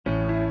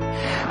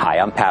Hi,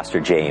 I'm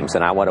Pastor James,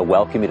 and I want to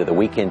welcome you to the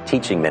weekend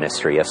teaching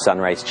ministry of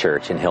Sunrise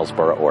Church in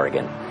Hillsboro,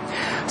 Oregon.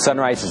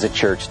 Sunrise is a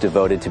church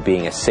devoted to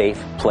being a safe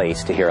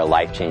place to hear a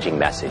life-changing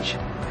message.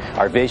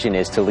 Our vision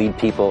is to lead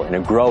people in a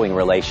growing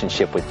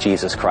relationship with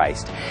Jesus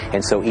Christ,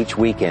 and so each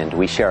weekend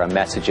we share a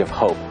message of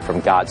hope from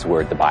God's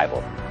Word, the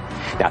Bible.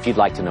 Now, if you'd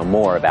like to know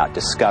more about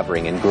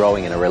discovering and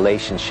growing in a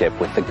relationship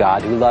with the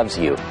God who loves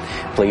you,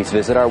 please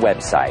visit our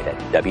website at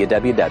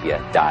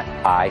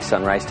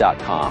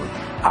www.isunrise.com,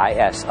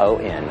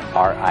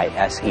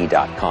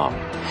 ISONRISE.com.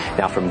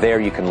 Now, from there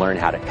you can learn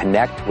how to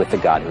connect with the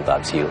God who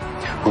loves you,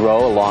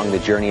 grow along the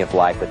journey of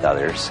life with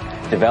others,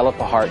 develop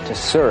a heart to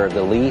serve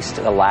the least,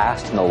 the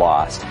last, and the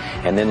lost,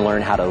 and then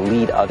learn how to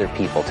lead other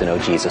people to know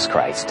Jesus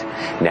Christ.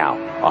 Now,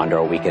 on to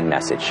our weekend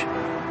message.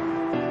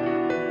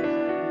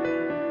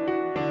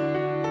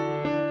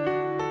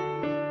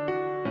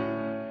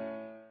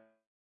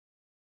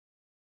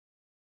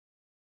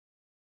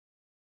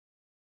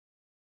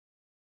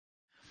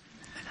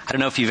 I don't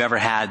know if you've ever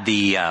had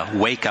the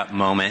wake-up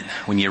moment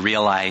when you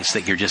realize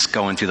that you're just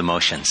going through the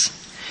motions.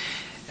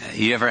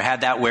 You ever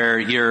had that where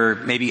you're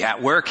maybe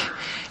at work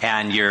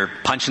and you're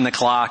punching the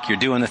clock, you're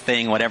doing the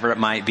thing, whatever it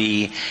might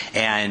be,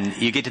 and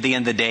you get to the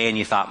end of the day and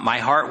you thought, my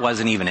heart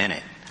wasn't even in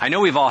it. I know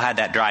we've all had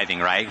that driving,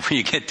 right? Where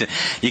you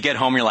get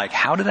home, you're like,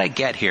 how did I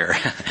get here?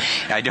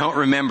 I don't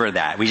remember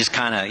that. We just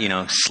kind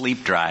of,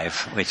 sleep drive,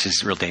 which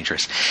is real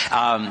dangerous.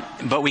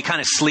 But we kind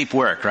of sleep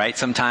work, right?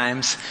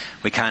 Sometimes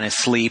we kind of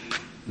sleep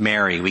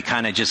Mary. We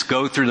kind of just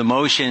go through the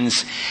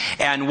motions,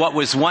 and what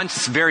was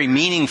once very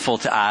meaningful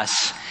to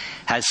us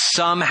has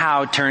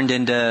somehow turned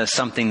into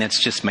something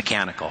that's just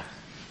mechanical.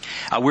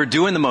 We're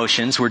doing the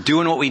motions. We're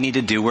doing what we need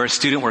to do. We're a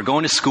student. We're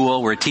going to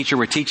school. We're a teacher.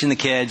 We're teaching the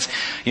kids.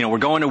 We're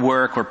going to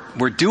work.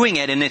 We're doing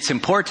it, and it's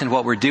important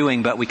what we're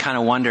doing, but we kind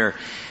of wonder,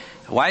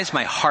 why is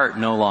my heart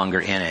no longer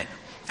in it?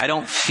 I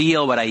don't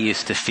feel what I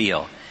used to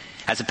feel.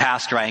 As a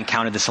pastor, I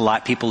encountered this a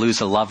lot. People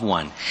lose a loved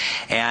one.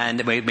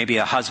 And maybe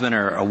a husband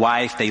or a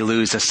wife, they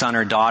lose a son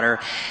or daughter,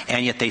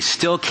 and yet they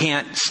still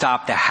can't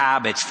stop the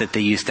habits that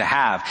they used to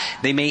have.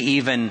 They may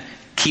even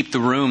keep the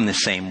room the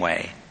same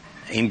way.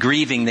 In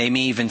grieving, they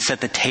may even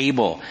set the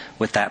table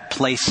with that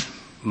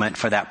placement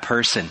for that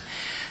person.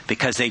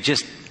 Because it's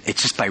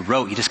just by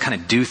rote. You just kind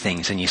of do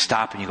things and you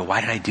stop and you go, why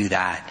did I do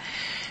that?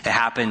 It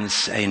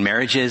happens in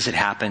marriages. It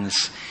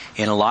happens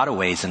in a lot of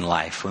ways in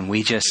life when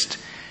we just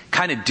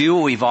kind of do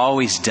what we've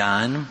always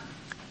done,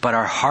 but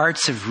our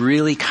hearts have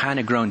really kind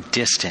of grown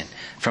distant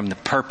from the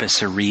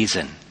purpose or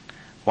reason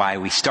why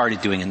we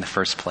started doing it in the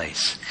first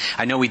place.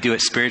 I know we do it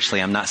spiritually.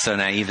 I'm not so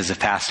naive as a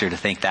pastor to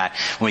think that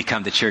when we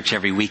come to church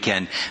every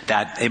weekend,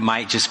 that it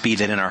might just be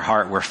that in our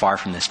heart we're far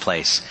from this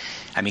place.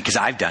 I mean, because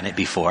I've done it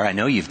before. I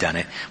know you've done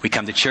it. We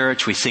come to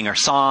church, we sing our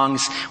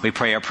songs, we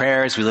pray our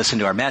prayers, we listen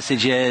to our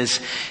messages.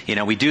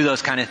 We do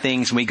those kind of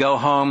things, and we go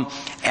home,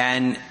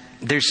 and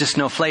there's just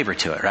no flavor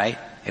to it, right?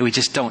 We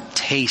just don't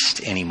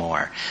taste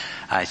anymore.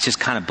 It's just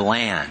kind of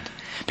bland.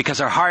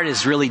 Because our heart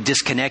is really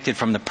disconnected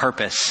from the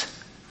purpose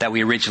that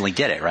we originally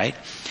did it, right?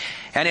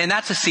 And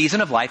that's a season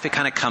of life. It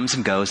kind of comes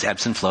and goes,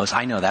 ebbs and flows.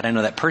 I know that. I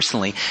know that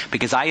personally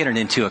because I entered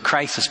into a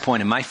crisis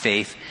point in my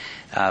faith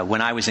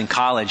when I was in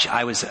college.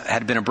 I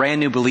had been a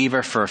brand new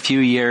believer for a few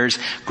years,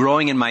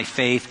 growing in my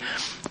faith.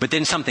 But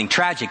then something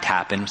tragic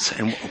happened.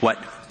 And what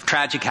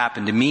tragic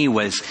happened to me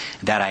was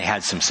that I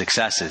had some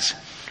successes.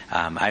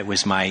 I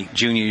was my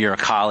junior year of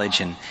college,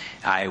 and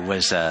I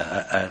was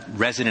a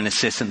resident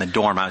assistant in the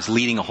dorm. I was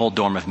leading a whole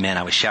dorm of men.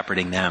 I was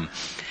shepherding them.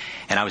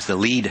 And I was the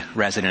lead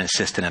resident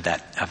assistant of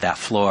that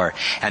floor.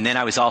 And then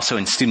I was also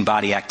in student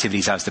body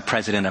activities. I was the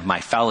president of my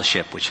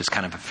fellowship, which was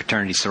kind of a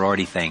fraternity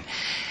sorority thing.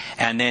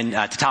 And then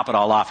to top it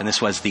all off, and this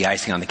was the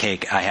icing on the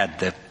cake, I had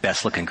the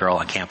best looking girl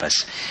on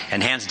campus.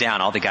 And hands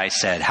down, all the guys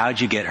said, how'd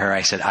you get her?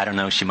 I said, I don't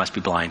know. She must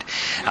be blind.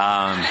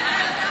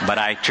 But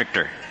I tricked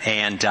her.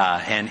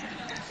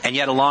 And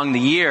yet along the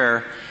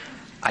year,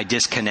 I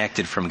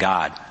disconnected from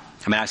God.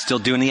 I mean, I was still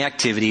doing the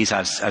activities. I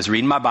was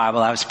reading my Bible.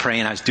 I was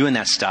praying. I was doing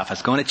that stuff. I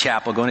was going to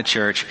chapel, going to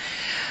church.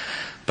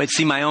 But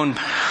see, my own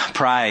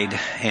pride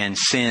and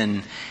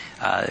sin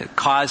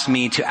caused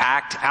me to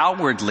act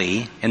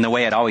outwardly in the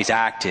way I'd always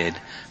acted,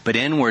 but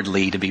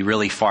inwardly to be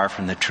really far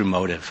from the true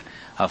motive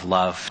of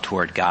love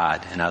toward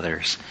God and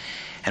others.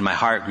 And my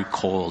heart grew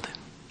cold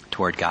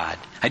toward God.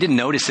 I didn't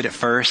notice it at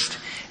first.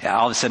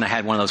 All of a sudden I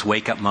had one of those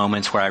wake-up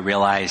moments where I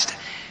realized,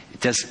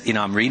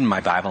 I'm reading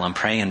my Bible, I'm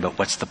praying, but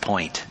what's the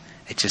point?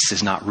 It just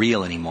is not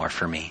real anymore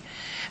for me.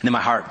 And then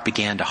my heart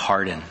began to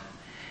harden.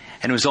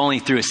 And it was only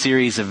through a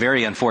series of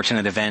very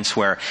unfortunate events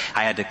where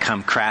I had to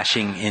come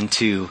crashing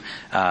into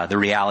the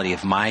reality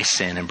of my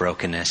sin and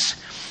brokenness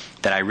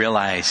that I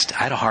realized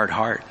I had a hard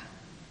heart.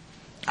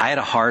 I had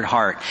a hard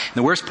heart. And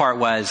the worst part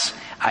was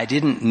I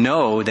didn't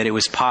know that it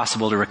was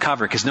possible to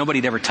recover because nobody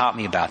had ever taught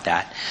me about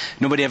that.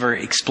 Nobody ever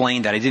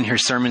explained that. I didn't hear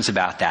sermons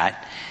about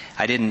that.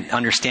 I didn't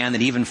understand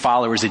that even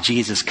followers of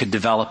Jesus could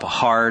develop a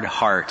hard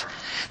heart.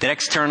 That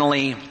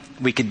externally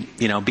we could,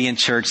 be in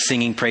church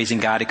singing, praising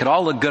God. It could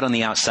all look good on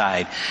the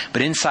outside,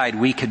 but inside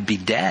we could be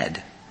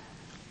dead.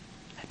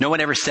 No one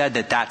ever said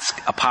that that's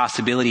a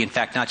possibility. In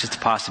fact, not just a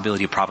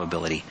possibility, a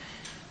probability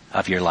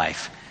of your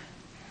life.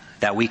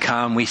 That we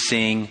come, we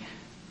sing,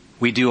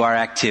 we do our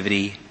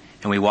activity,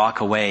 and we walk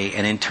away,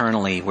 and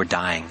internally we're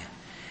dying.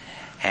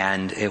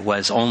 And it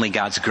was only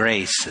God's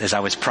grace, as I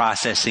was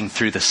processing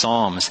through the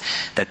Psalms,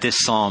 that this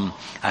psalm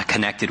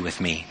connected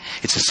with me.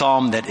 It's a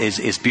psalm that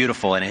is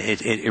beautiful, and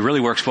it really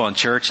works well in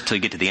church until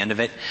you get to the end of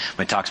it,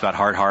 when it talks about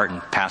hard heart,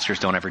 and pastors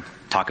don't ever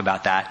talk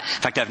about that.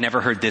 In fact, I've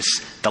never heard this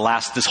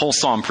whole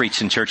psalm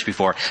preached in church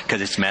before,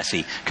 because it's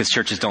messy, because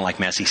churches don't like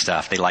messy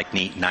stuff. They like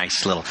neat,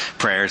 nice little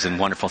prayers and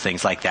wonderful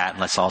things like that, and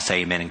let's all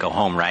say amen and go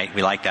home, right?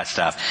 We like that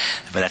stuff,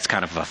 but that's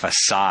kind of a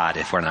facade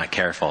if we're not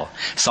careful.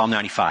 Psalm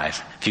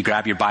 95. If you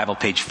grab your Bible,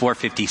 page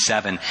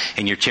 457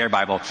 in your chair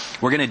Bible,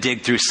 we're going to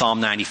dig through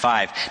Psalm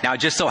 95. Now, it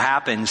just so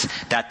happens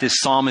that this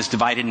psalm is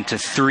divided into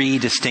 3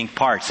 distinct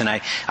parts. And I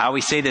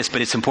always say this,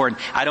 but it's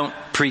important. I don't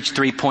preach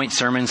 3-point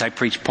sermons. I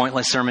preach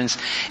pointless sermons.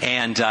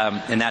 And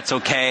that's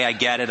okay. I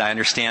get it. I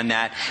understand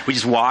that. We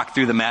just walk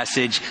through the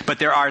message. But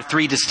there are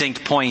 3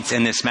 distinct points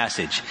in this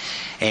message.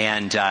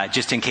 And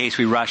just in case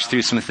we rush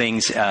through some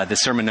things, the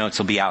sermon notes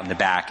will be out in the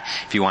back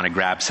if you want to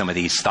grab some of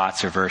these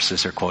thoughts or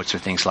verses or quotes or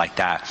things like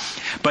that.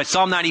 But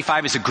Psalm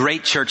 95 is a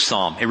great church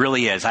psalm. It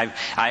really is.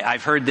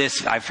 I've heard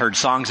this. I've heard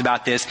songs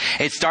about this.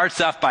 It starts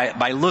off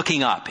by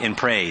looking up in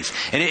praise.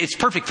 And it's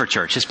perfect for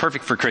church. It's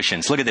perfect for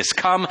Christians. Look at this.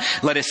 Come,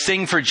 let us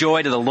sing for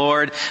joy to the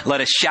Lord.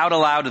 Let us shout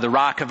aloud to the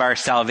rock of our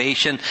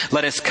salvation.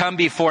 Let us come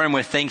before him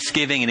with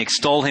thanksgiving and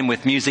extol him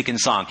with music and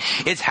song.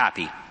 It's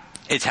happy.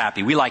 It's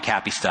happy. We like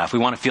happy stuff. We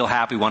want to feel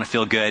happy. We want to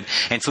feel good.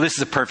 And so this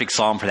is a perfect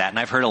psalm for that. And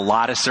I've heard a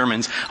lot of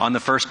sermons on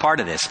the first part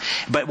of this.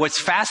 But what's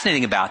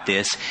fascinating about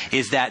this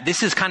is that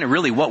this is kind of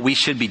really what we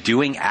should be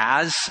doing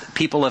as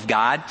people of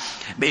God,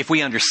 if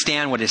we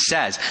understand what it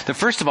says.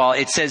 First of all,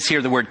 it says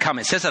here the word come.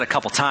 It says that a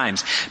couple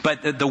times.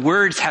 But the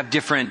words have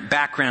different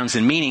backgrounds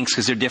and meanings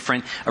because they're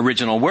different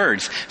original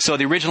words. So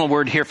the original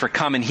word here for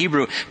come in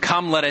Hebrew,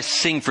 come let us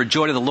sing for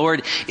joy to the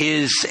Lord,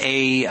 is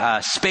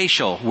a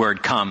spatial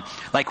word, come.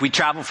 Like we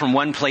travel from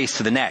one place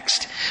to the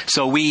next.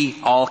 So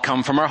we all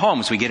come from our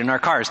homes. We get in our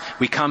cars.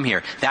 We come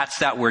here. That's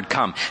that word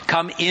come.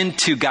 Come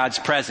into God's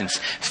presence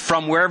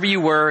from wherever you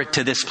were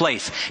to this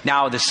place.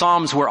 Now, the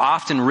Psalms were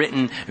often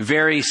written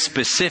very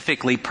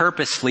specifically,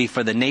 purposefully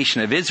for the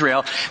nation of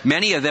Israel.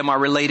 Many of them are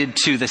related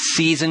to the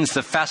seasons,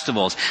 the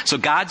festivals. So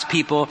God's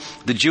people,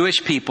 the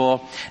Jewish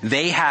people,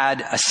 they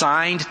had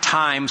assigned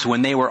times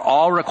when they were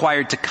all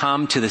required to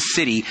come to the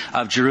city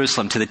of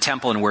Jerusalem, to the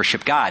temple and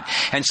worship God.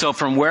 And so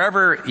from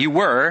wherever you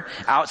were,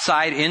 outside,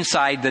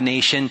 inside the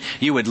nation,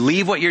 you would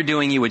leave what you're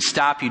doing, you would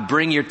stop, you'd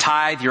bring your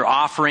tithe, your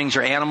offerings,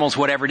 your animals,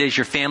 whatever it is,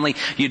 your family,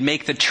 you'd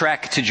make the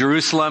trek to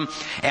Jerusalem,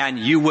 and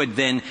you would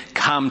then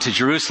come to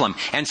Jerusalem.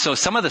 And so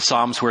some of the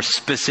Psalms were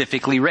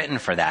specifically written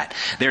for that.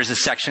 There's a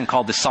section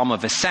called the Psalm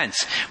of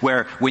Ascents,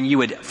 where when you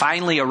would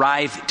finally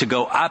arrive to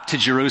go up to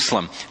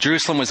Jerusalem,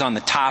 Jerusalem was on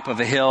the top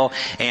of a hill,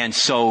 and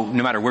so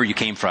no matter where you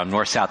came from,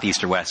 north, south,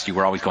 east, or west, you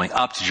were always going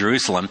up to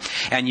Jerusalem,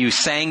 and you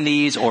sang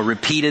these or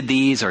repeated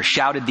these or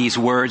shouted these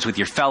words with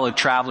your fellow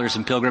travelers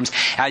and pilgrims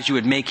as you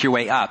would make your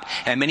way up.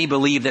 And many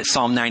believe that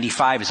Psalm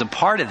 95 is a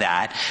part of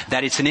that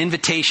it's an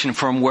invitation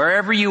from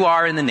wherever you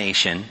are in the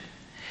nation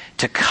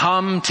to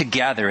come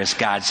together as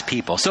God's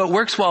people. So it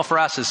works well for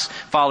us as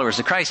followers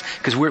of Christ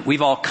because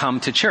we've all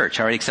come to church,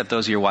 all right, except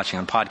those of you who are watching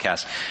on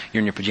podcast. You're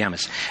in your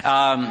pajamas.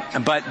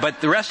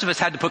 But the rest of us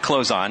had to put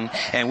clothes on,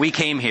 and we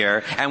came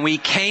here, and we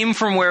came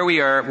from where we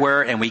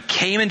were, and we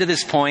came into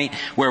this point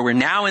where we're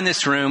now in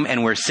this room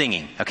and we're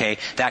singing, okay?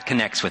 That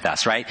connects with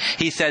us, right?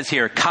 He says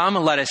here, come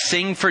and let us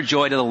sing for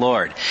joy to the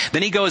Lord.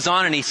 Then he goes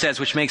on and he says,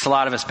 which makes a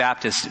lot of us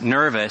Baptists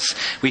nervous,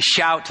 we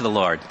shout to the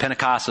Lord.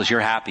 Pentecostals, you're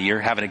happy. You're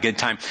having a good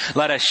time.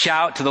 Let us shout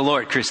to the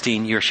Lord.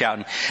 Christine, you're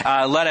shouting.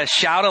 Let us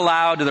shout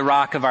aloud to the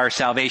rock of our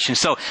salvation.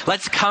 So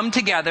let's come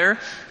together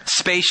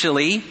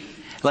spatially.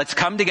 Let's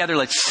come together.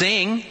 Let's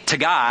sing to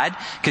God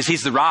because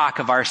he's the rock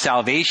of our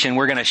salvation.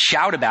 We're going to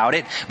shout about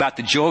it, about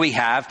the joy we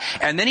have.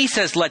 And then he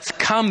says, let's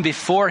come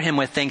before him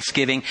with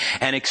thanksgiving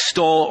and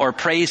extol or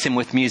praise him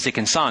with music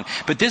and song.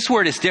 But this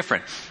word is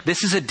different.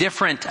 This is a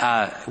different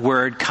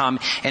word, come.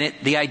 And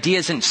the idea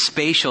isn't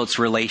spatial, it's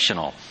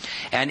relational.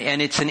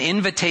 And it's an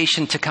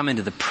invitation to come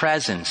into the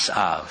presence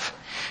of.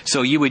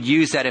 So you would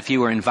use that if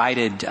you were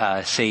invited,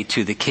 say,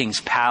 to the king's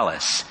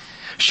palace.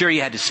 Sure,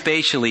 you had to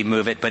spatially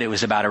move it, but it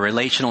was about a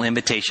relational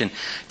invitation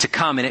to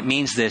come. And it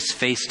means this,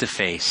 face to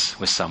face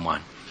with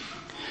someone.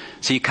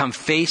 So you come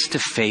face to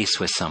face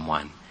with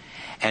someone.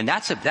 And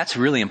that's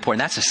really important.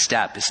 That's a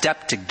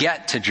step to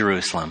get to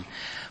Jerusalem,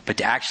 but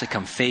to actually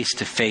come face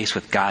to face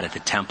with God at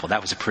the temple.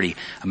 That was a pretty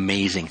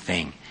amazing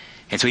thing.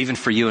 And so even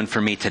for you and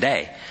for me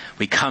today,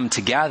 we come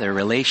together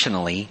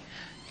relationally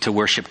to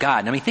worship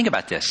God. Now, I mean, think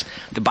about this.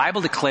 The Bible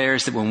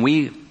declares that when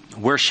we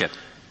worship,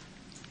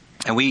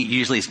 and we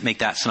usually make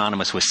that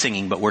synonymous with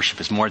singing, but worship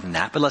is more than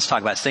that. But let's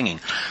talk about singing.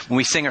 When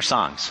we sing our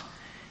songs,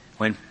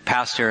 when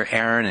Pastor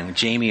Aaron and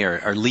Jamie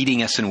are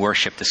leading us in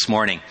worship this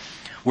morning,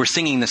 we're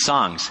singing the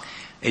songs.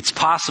 it's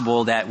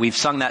possible that we've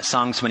sung that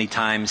song so many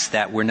times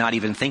that we're not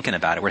even thinking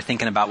about it. We're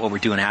thinking about what we're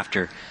doing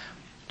after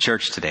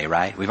church today,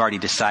 right? We've already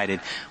decided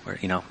we're,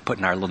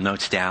 putting our little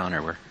notes down,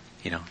 or we're,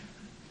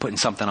 putting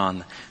something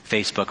on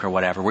Facebook or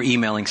whatever. We're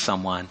emailing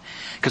someone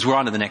because we're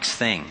on to the next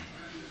thing.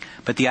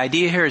 But the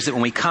idea here is that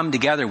when we come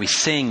together, we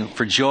sing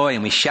for joy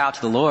and we shout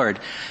to the Lord,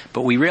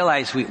 but we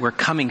realize we're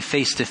coming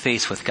face to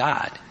face with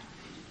God.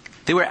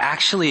 They were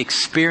actually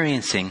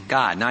experiencing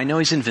God. Now, I know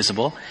He's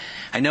invisible.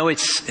 I know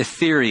it's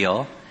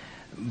ethereal,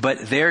 but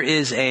there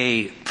is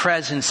a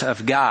presence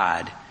of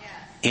God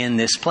in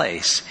this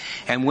place.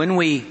 And when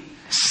we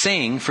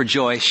sing for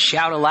joy,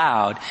 shout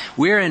aloud,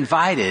 we're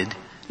invited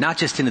not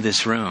just into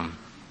this room,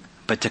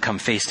 but to come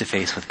face to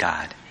face with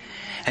God.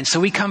 And so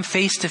we come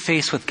face to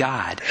face with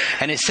God.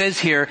 And it says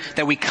here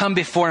that we come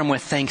before Him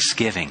with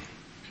thanksgiving.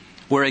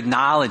 We're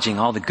acknowledging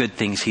all the good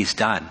things He's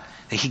done,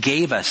 that He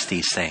gave us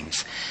these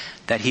things,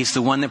 that He's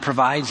the one that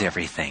provides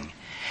everything.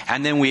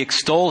 And then we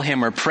extol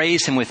Him or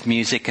praise Him with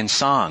music and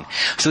song.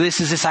 So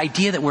this is this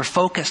idea that we're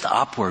focused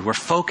upward. We're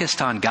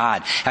focused on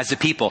God as a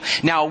people.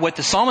 Now, what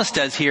the psalmist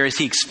does here is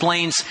he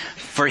explains,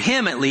 for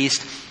him at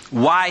least,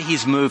 why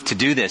he's moved to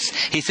do this.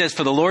 He says,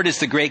 for the Lord is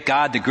the great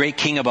God, the great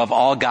King above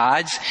all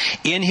gods.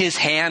 In His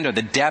hand are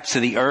the depths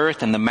of the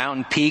earth, and the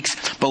mountain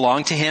peaks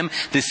belong to Him.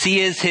 The sea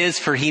is His,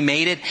 for He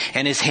made it,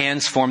 and His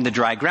hands formed the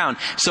dry ground.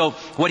 So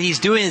what he's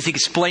doing is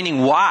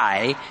explaining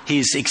why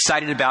he's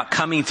excited about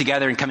coming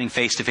together and coming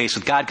face to face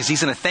with God, because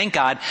he's going to thank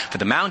God for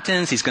the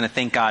mountains. He's going to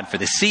thank God for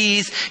the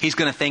seas. He's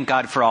going to thank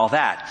God for all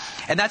that.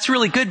 And that's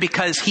really good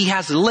because he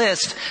has a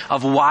list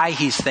of why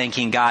he's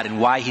thanking God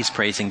and why he's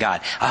praising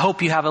God. I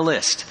hope you have a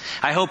list.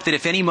 I hope that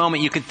if any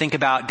moment you could think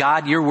about,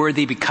 God, you're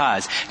worthy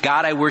because.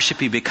 God, I worship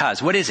you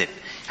because. What is it?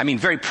 I mean,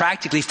 very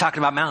practically, he's talking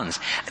about mountains.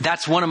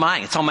 That's one of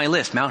mine. It's on my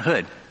list. Mount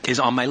Hood is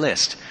on my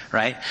list,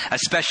 right?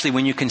 Especially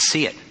when you can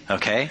see it,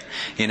 okay?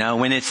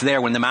 When it's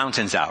there, when the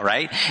mountain's out,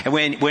 right? And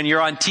when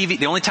you're on TV,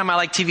 the only time I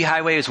like TV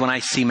Highway is when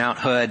I see Mount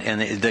Hood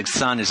and the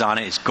sun is on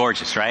it. It's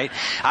gorgeous, right?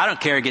 I don't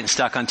care getting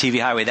stuck on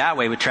TV Highway that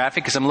way with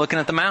traffic because I'm looking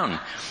at the mountain.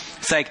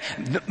 It's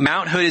like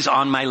Mount Hood is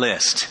on my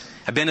list.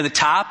 I've been to the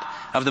top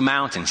of the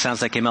mountain.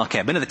 Sounds like MLK.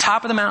 I've been to the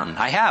top of the mountain.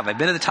 I have. I've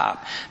been to the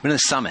top. I've been to the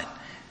summit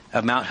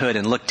of Mount Hood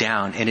and looked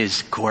down. It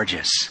is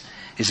gorgeous.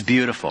 It's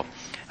beautiful.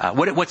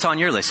 What's on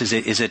your list?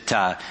 Is it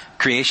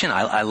creation?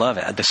 I love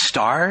it. The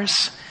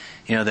stars,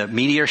 the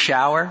meteor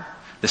shower,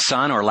 the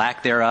sun or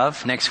lack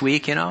thereof next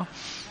week,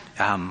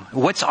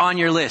 What's on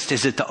your list?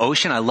 Is it the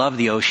ocean? I love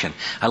the ocean.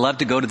 I love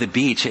to go to the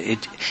beach.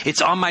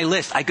 It's on my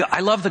list. I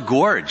love the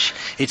gorge.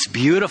 It's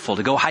beautiful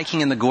to go hiking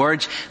in the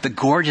gorge. The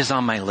gorge is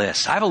on my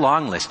list. I have a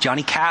long list.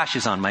 Johnny Cash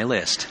is on my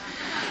list.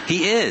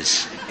 He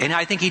is. And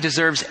I think he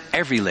deserves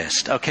every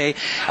list, okay?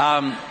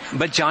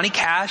 But Johnny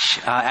Cash,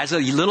 as a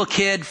little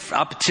kid,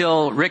 up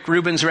till Rick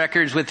Rubin's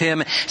records with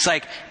him, it's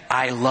like,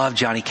 I love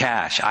Johnny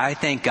Cash. I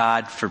thank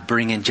God for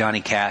bringing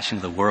Johnny Cash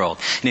into the world.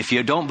 And if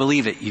you don't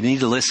believe it, you need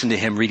to listen to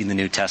him reading the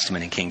New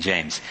Testament in King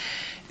James.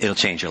 It'll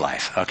change your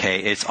life, okay?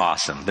 It's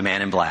awesome. The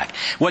Man in Black.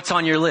 What's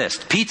on your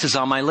list? Pizza's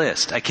on my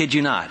list. I kid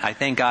you not. I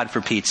thank God for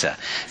pizza.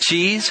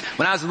 Cheese?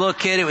 When I was a little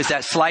kid, it was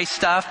that sliced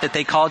stuff that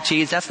they called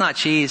cheese. That's not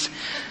cheese.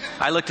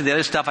 I looked at the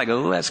other stuff, I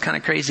go, ooh, that's kind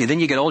of crazy. Then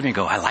you get older and you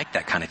go, I like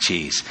that kind of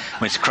cheese.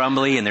 When it's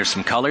crumbly and there's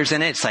some colors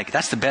in it, it's like,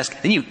 that's the best.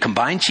 Then you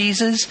combine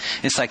cheeses,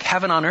 it's like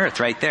heaven on earth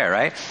right there,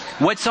 right?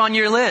 What's on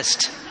your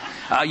list?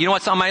 You know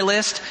what's on my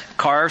list?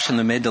 Cars from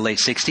the mid to late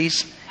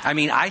 60s. I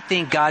mean, I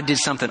think God did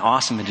something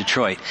awesome in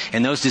Detroit.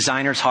 And those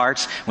designers'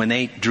 hearts when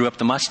they drew up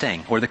the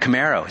Mustang or the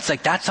Camaro. It's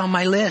like, that's on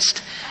my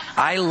list.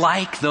 I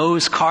like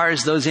those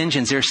cars, those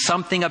engines. There's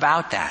something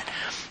about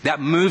that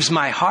moves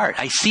my heart.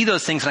 I see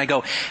those things and I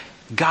go,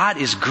 God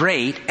is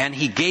great, and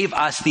He gave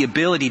us the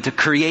ability to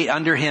create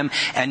under Him,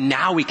 and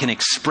now we can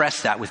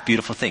express that with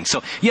beautiful things.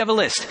 So you have a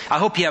list. I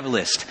hope you have a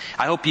list.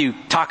 I hope you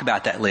talk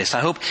about that list.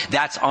 I hope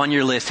that's on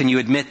your list and you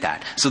admit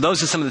that. So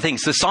those are some of the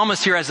things. The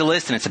psalmist here has a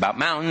list, and it's about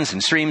mountains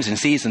and streams and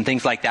seas and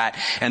things like that,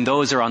 and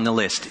those are on the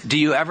list. Do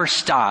you ever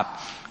stop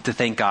to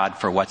thank God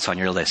for what's on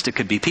your list? It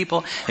could be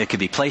people. It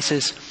could be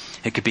places.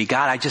 It could be,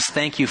 God, I just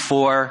thank you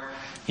for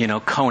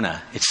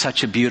Kona. It's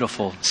such a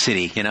beautiful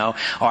city, Or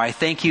I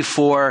thank you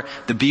for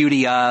the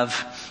beauty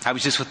of, I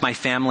was just with my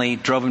family,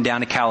 drove them down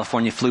to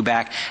California, flew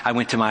back. I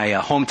went to my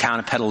hometown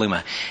of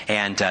Petaluma,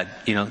 and,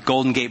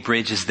 Golden Gate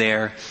Bridge is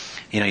there.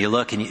 You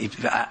look and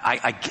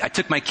I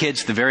took my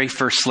kids to the very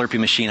first Slurpee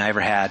machine I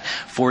ever had.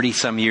 40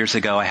 some years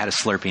ago, I had a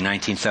Slurpee,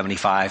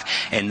 1975.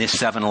 And this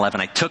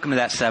 7-Eleven, I took them to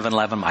that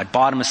 7-Eleven. I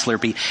bought them a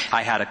Slurpee.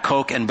 I had a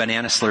Coke and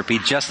banana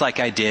Slurpee just like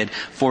I did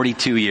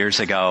 42 years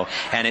ago.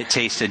 And it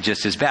tasted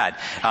just as bad.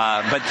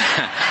 But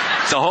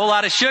it's a whole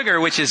lot of sugar,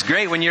 which is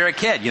great when you're a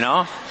kid,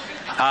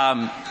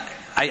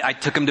 I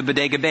took him to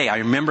Bodega Bay. I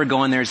remember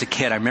going there as a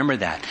kid. I remember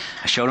that.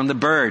 I showed him the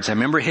birds. I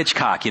remember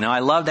Hitchcock. I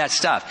love that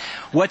stuff.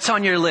 What's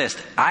on your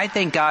list? I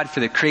thank God for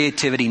the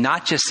creativity,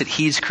 not just that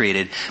He's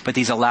created, but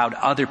He's allowed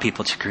other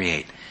people to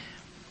create.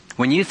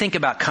 When you think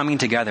about coming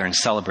together and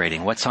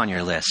celebrating, what's on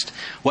your list?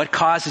 What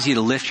causes you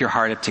to lift your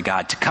heart up to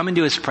God, to come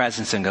into his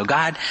presence and go,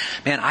 God,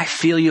 man, I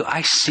feel you.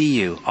 I see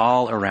you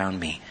all around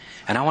me.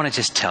 And I want to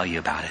just tell you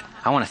about it.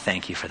 I want to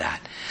thank you for that.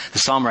 The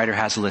psalm writer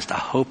has a list. I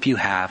hope you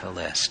have a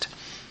list.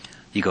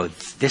 You go,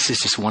 this is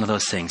just one of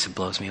those things that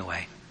blows me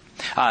away.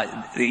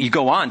 You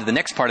go on to the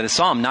next part of the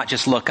psalm, not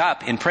just look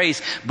up in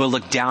praise, but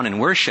look down in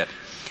worship.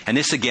 And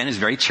this again is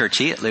very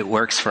churchy. It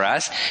works for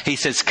us. He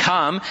says,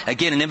 come,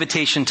 again, an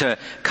invitation to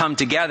come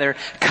together.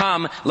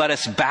 Come, let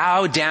us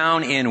bow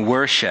down in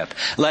worship.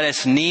 Let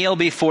us kneel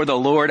before the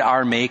Lord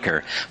our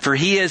Maker. For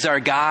he is our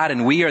God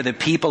and we are the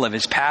people of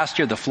his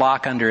pasture, the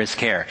flock under his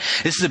care.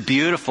 This is a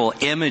beautiful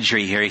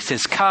imagery here. He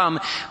says, come,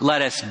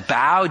 let us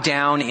bow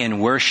down in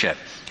worship.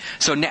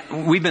 So now,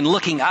 we've been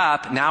looking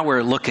up, now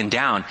we're looking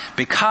down,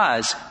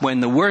 because when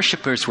the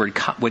worshipers would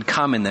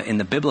come in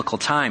the biblical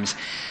times,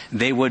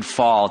 they would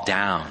fall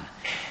down.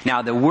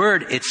 Now the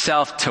word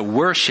itself to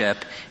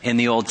worship in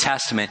the Old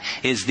Testament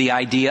is the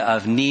idea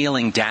of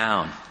kneeling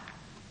down.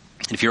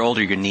 If you're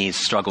older, your knees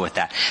struggle with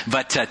that.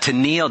 But to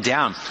kneel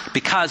down,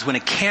 because when a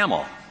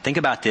camel, think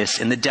about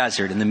this, in the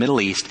desert, in the Middle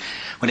East,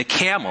 when a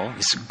camel,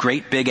 this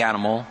great big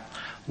animal,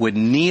 would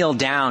kneel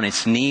down,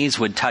 its knees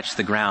would touch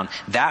the ground.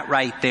 That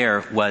right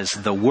there was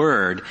the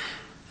word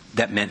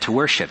that meant to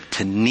worship,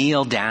 to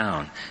kneel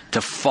down,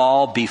 to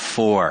fall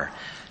before,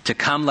 to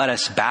come let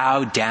us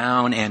bow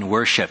down and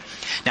worship.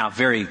 Now,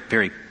 very,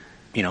 very,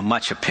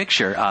 much a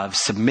picture of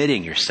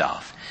submitting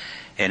yourself.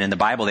 And in the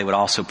Bible, they would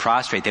also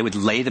prostrate. They would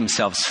lay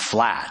themselves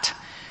flat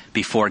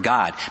before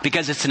God,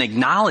 because it's an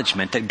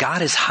acknowledgement that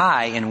God is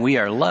high and we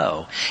are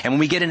low. And when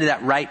we get into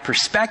that right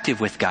perspective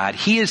with God,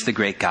 he is the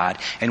great God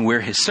and we're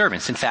his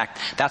servants. In fact,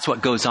 that's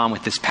what goes on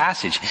with this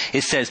passage.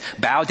 It says,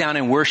 bow down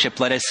and worship.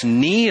 Let us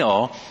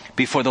kneel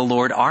before the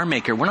Lord our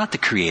Maker. We're not the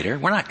creator.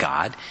 We're not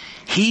God.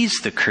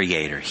 He's the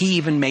creator. He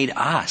even made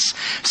us.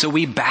 So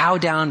we bow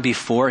down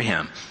before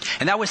him.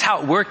 And that was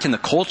how it worked in the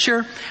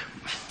culture.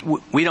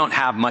 We don't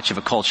have much of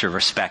a culture of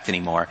respect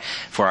anymore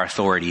for our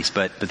authorities,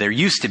 but there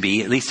used to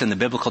be, at least in the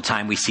biblical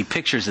time, we see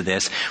pictures of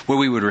this where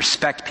we would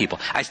respect people.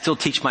 I still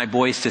teach my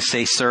boys to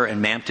say sir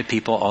and ma'am to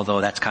people,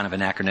 although that's kind of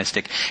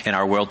anachronistic in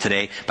our world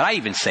today. But I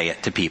even say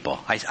it to people.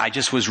 I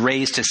just was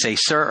raised to say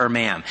sir or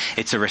ma'am.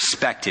 It's a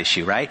respect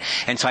issue, right?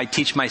 And so I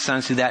teach my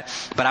sons to that.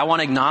 But I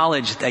want to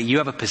acknowledge that you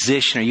have a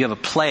position or you have a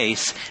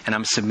place, and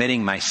I'm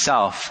submitting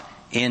myself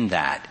in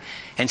that.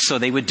 And so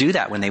they would do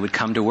that when they would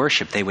come to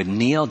worship. They would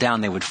kneel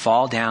down. They would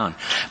fall down.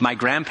 My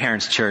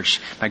grandparents' church,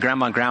 my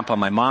grandma and grandpa on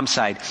my mom's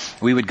side,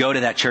 we would go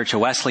to that church, a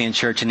Wesleyan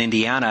church in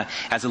Indiana,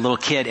 as a little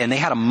kid. And they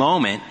had a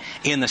moment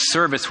in the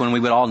service when we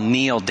would all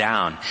kneel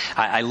down.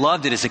 I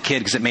loved it as a kid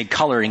because it made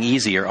coloring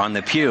easier on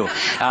the pew.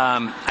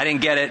 I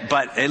didn't get it,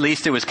 but at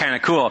least it was kind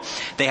of cool.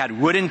 They had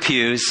wooden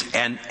pews,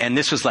 and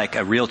this was like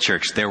a real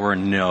church. There were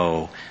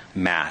no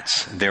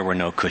mats. There were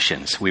no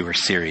cushions. We were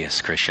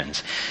serious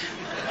Christians.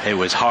 It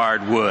was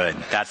hard wood.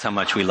 That's how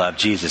much we love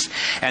Jesus.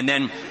 And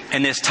then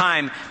in this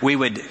time, we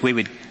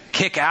would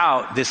kick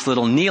out this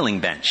little kneeling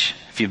bench.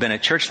 If you've been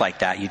at church like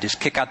that, you just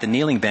kick out the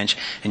kneeling bench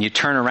and you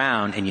turn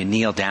around and you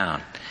kneel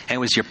down. And it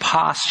was your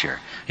posture.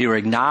 You were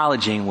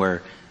acknowledging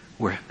we're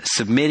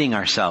submitting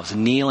ourselves,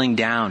 kneeling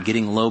down,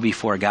 getting low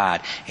before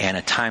God, and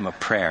a time of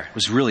prayer. It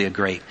was really a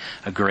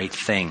great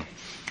thing.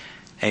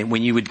 And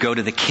when you would go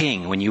to the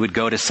king, when you would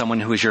go to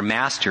someone who was your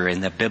master in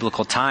the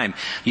biblical time,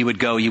 you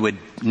would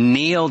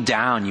kneel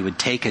down, you would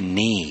take a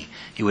knee,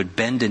 you would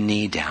bend a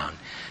knee down.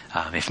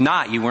 If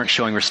not, you weren't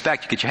showing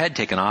respect. You get your head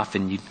taken off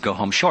and you'd go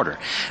home shorter.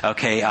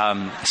 Okay.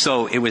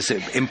 So it was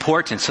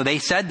important. So they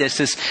said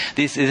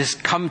this,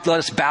 come, let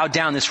us bow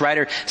down. This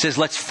writer says,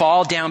 let's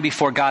fall down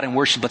before God and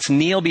worship. Let's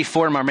kneel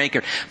before him, our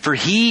Maker. For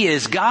he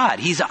is God.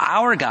 He's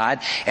our God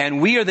and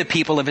we are the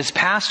people of his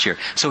pasture.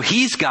 So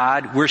he's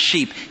God. We're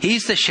sheep.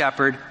 He's the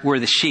shepherd. We're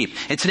the sheep.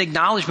 It's an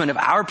acknowledgement of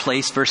our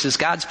place versus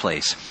God's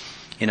place.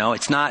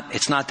 It's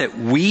not that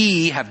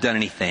we have done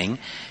anything.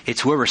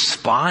 It's we're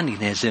responding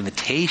to his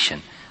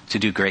invitation to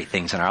do great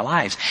things in our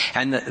lives.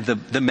 And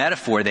the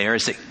metaphor there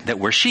is that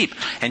we're sheep.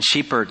 And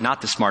sheep are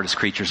not the smartest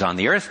creatures on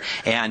the earth.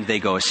 And they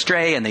go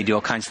astray and they do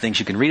all kinds of things.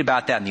 You can read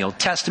about that in the Old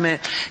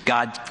Testament.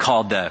 God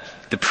called the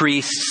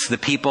priests, the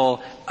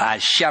people,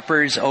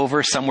 shepherds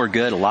over. Some were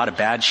good, a lot of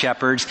bad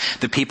shepherds.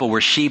 The people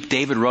were sheep.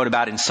 David wrote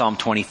about it in Psalm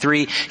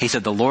 23. He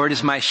said, the Lord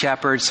is my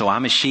shepherd, so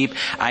I'm a sheep.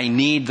 I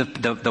need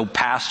the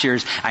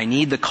pastures. I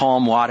need the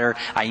calm water.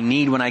 I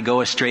need when I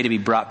go astray to be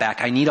brought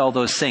back. I need all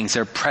those things.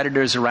 There are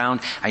predators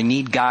around. I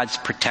need God's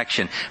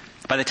protection.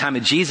 By the time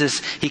of Jesus,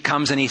 he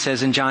comes and he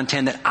says in John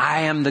 10 that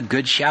I am the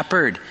good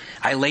shepherd.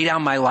 I lay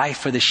down my life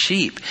for the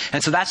sheep.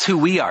 And so that's who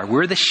we are.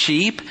 We're the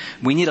sheep.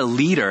 We need a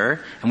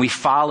leader and we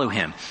follow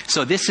him.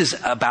 So this is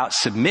about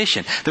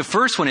submission. The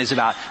first one is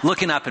about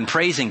looking up and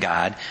praising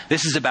God.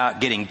 This is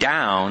about getting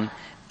down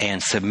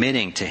and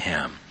submitting to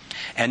him.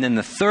 And then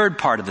the third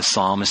part of the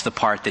psalm is the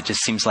part that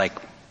just seems like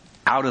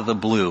out of the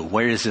blue.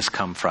 Where does this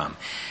come from?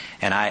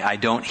 And I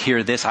don't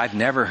hear this. I've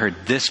never heard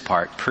this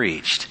part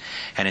preached.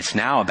 And it's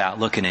now about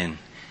looking in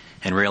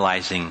and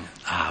realizing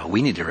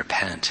we need to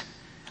repent.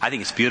 I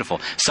think it's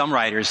beautiful. Some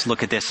writers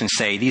look at this and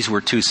say, these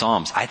were 2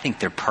 Psalms. I think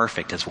they're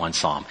perfect as 1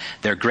 Psalm.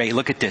 They're great.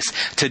 Look at this.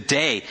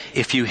 Today,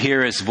 if you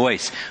hear his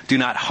voice, do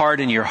not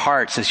harden your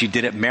hearts as you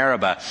did at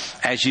Meribah,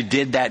 as you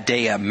did that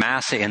day at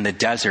Massah in the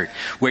desert,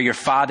 where your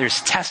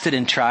fathers tested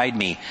and tried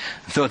me,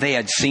 though they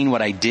had seen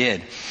what I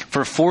did.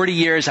 For 40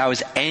 years I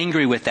was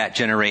angry with that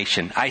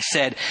generation. I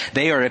said,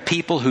 they are a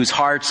people whose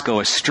hearts go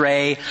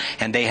astray,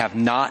 and they have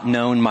not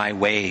known my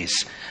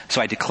ways.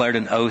 So I declared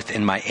an oath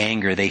in my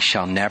anger, they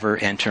shall never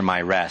enter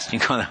my rest. You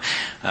go,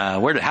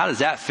 how does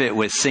that fit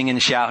with singing,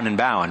 shouting, and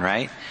bowing,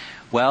 right?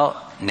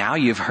 Well, now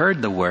you've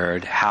heard the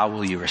word. How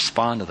will you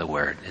respond to the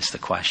word is the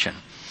question.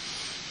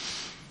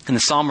 And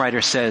the psalm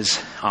writer says,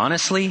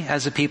 honestly,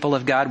 as a people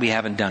of God, we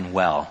haven't done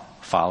well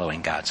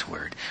following God's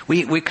word.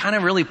 We kind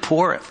of really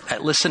poor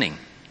at listening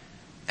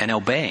and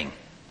obeying.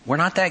 We're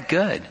not that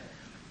good.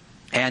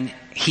 And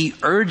he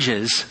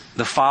urges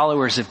the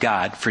followers of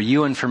God, for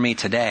you and for me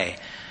today,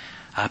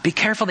 be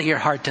careful that your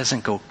heart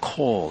doesn't go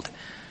cold.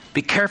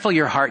 Be careful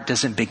your heart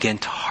doesn't begin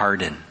to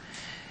harden.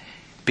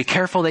 Be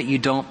careful that you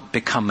don't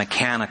become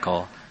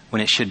mechanical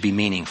when it should be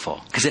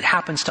meaningful. Because it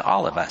happens to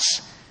all of us.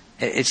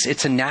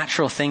 It's a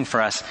natural thing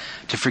for us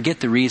to forget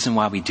the reason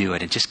why we do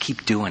it and just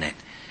keep doing it.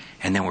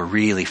 And then we're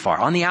really far.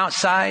 On the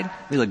outside,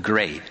 we look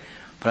great.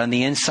 But on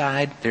the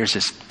inside, there's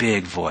this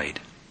big void.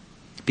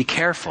 Be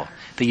careful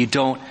that you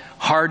don't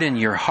harden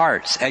your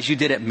hearts as you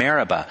did at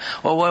Meribah.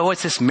 Well,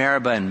 what's this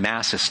Meribah and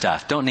Massah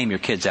stuff? Don't name your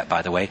kids that,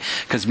 by the way,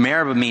 because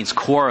Meribah means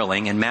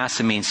quarreling and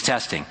Massah means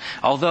testing.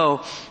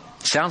 Although,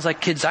 sounds like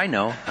kids I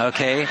know,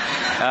 okay?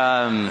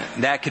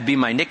 That could be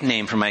my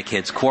nickname for my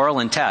kids, quarrel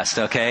and test,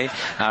 okay?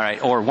 All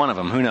right, or one of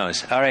them, who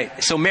knows? All right,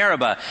 so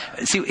Meribah,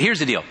 see, here's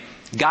the deal.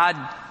 God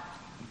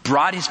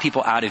brought his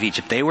people out of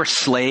Egypt. They were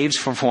slaves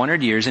for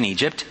 400 years in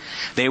Egypt.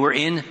 They were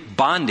in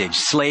bondage,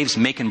 slaves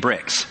making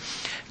bricks.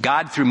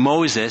 God, through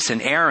Moses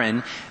and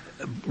Aaron,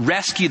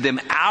 rescued them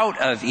out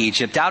of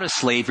Egypt, out of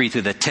slavery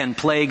through the 10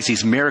 plagues,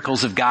 these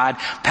miracles of God,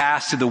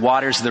 passed through the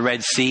waters of the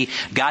Red Sea,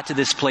 got to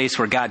this place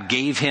where God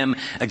gave them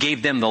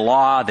the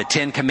law, the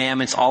 10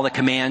 commandments, all the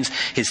commands,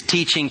 his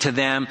teaching to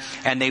them,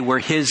 and they were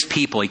his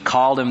people. He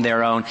called them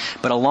their own.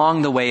 But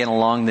along the way and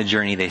along the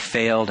journey, they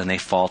failed and they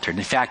faltered.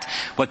 In fact,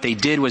 what they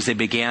did was they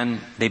began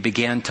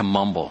to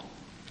mumble.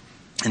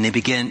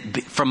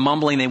 And from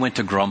mumbling, they went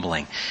to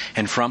grumbling.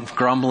 And from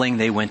grumbling,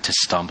 they went to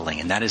stumbling.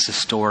 And that is the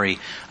story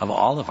of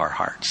all of our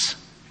hearts,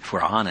 if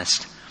we're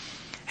honest.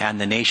 And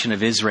the nation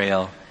of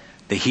Israel,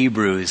 the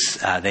Hebrews,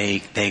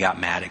 they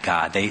got mad at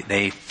God.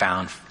 They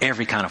found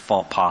every kind of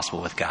fault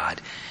possible with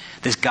God.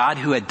 This God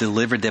who had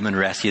delivered them and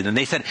rescued them.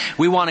 They said,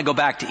 we want to go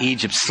back to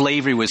Egypt.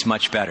 Slavery was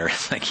much better.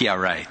 It's like, yeah,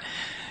 right.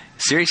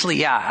 Seriously?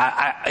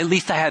 Yeah, at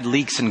least I had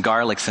leeks and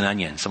garlics and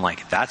onions. I'm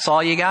like, that's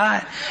all you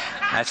got?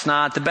 That's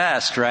not the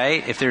best,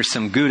 right? If there's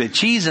some Gouda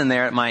cheese in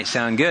there, it might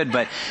sound good.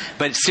 But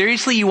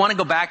seriously, you want to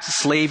go back to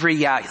slavery?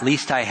 Yeah, at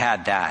least I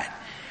had that.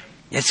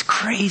 It's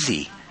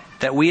crazy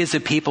that we as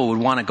a people would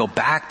want to go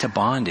back to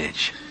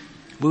bondage.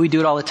 But we do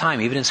it all the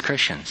time, even as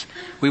Christians.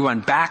 We run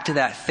back to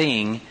that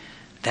thing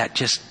that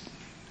just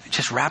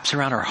wraps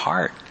around our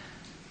heart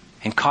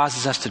and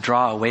causes us to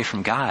draw away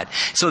from God.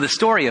 So the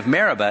story of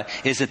Meribah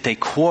is that they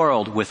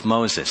quarreled with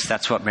Moses.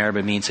 That's what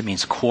Meribah means. It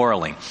means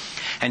quarreling.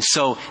 And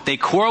so they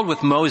quarreled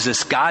with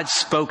Moses, God's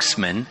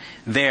spokesman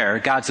there,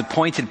 God's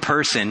appointed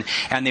person,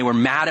 and they were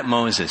mad at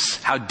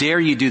Moses. How dare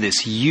you do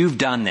this? You've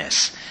done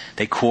this.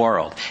 They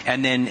quarreled.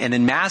 And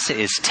then Massah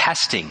is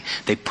testing.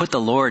 They put the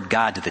Lord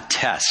God to the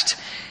test.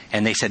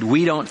 And they said,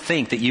 we don't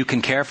think that you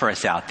can care for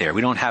us out there.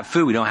 We don't have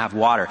food. We don't have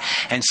water.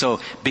 And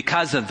so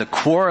because of the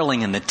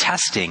quarreling and the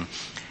testing,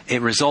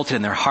 it resulted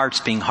in their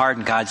hearts being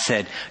hardened. God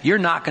said, you're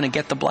not going to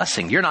get the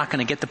blessing. You're not going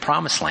to get the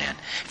promised land.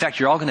 In fact,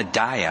 you're all going to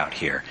die out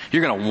here.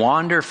 You're going to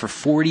wander for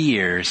 40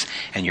 years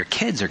and your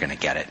kids are going to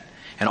get it.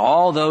 And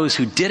all those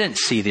who didn't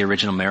see the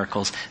original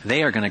miracles,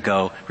 they are going to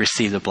go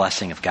receive the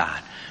blessing of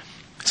God.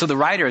 So the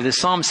writer of this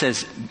psalm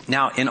says,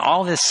 now in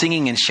all this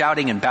singing and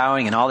shouting and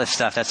bowing and all this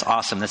stuff, that's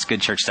awesome. That's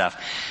good church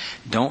stuff.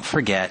 Don't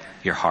forget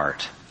your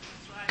heart,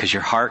 because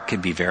your heart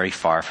could be very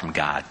far from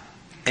God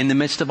in the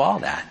midst of all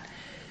that.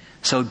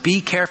 So be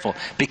careful,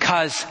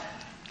 because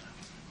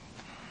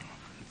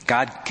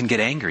God can get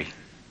angry.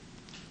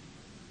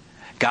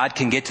 God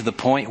can get to the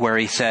point where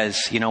he says,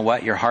 you know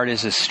what, your heart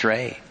is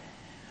astray.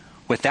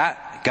 With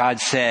that, God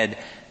said,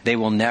 they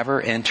will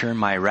never enter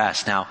my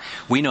rest. Now,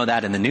 we know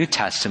that in the New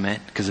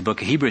Testament, because the book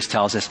of Hebrews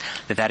tells us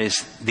that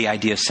is the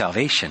idea of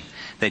salvation,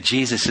 that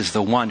Jesus is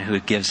the one who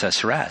gives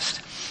us rest.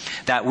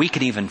 That we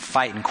can even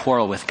fight and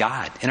quarrel with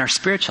God in our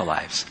spiritual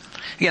lives.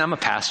 Again, I'm a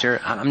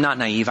pastor. I'm not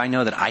naive. I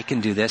know that I can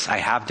do this. I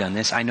have done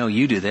this. I know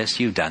you do this.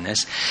 You've done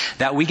this.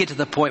 That we get to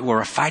the point where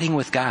we're fighting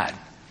with God.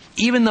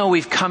 Even though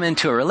we've come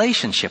into a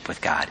relationship with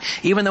God,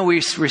 even though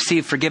we've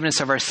received forgiveness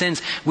of our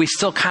sins, we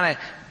still kind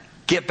of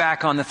get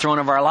back on the throne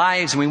of our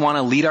lives and we want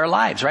to lead our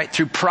lives, right?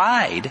 Through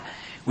pride,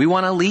 we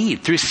want to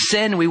lead. Through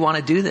sin, we want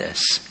to do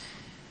this.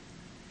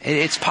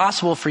 It's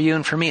possible for you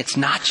and for me. It's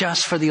not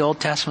just for the Old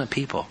Testament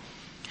people.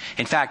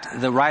 In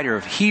fact, the writer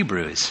of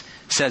Hebrews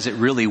says it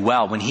really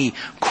well when he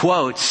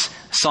quotes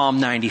Psalm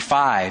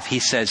 95, he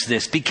says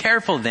this, "Be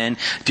careful then,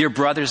 dear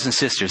brothers and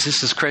sisters."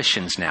 This is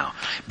Christians now.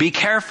 "Be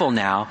careful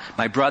now,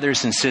 my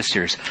brothers and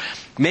sisters.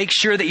 Make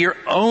sure that your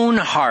own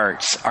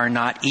hearts are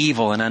not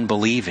evil and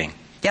unbelieving."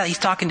 Yeah, he's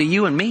talking to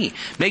you and me.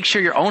 Make sure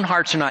your own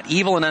hearts are not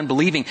evil and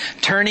unbelieving,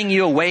 turning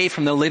you away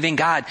from the living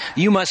God.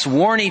 You must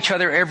warn each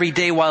other every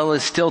day while it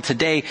is still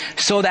today,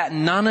 so that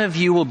none of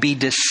you will be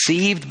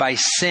deceived by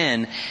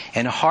sin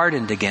and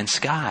hardened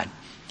against God.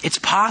 It's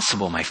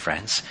possible, my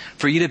friends,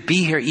 for you to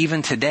be here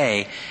even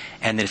today,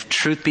 and that if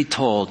truth be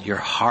told, your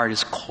heart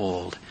is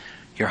cold,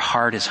 your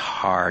heart is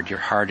hard, your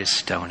heart is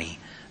stony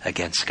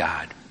against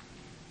God.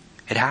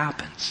 It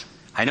happens.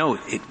 I know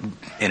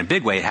in a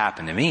big way it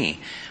happened to me,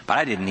 but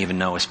I didn't even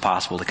know it was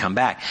possible to come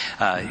back.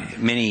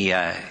 Many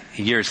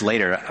years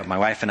later, my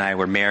wife and I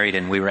were married,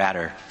 and we were at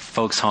her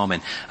folks' home,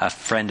 and a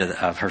friend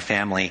of her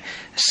family,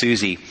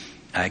 Susie,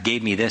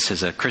 gave me this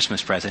as a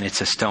Christmas present.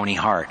 It's a stony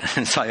heart.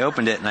 And so I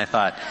opened it and I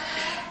thought,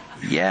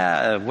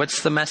 yeah,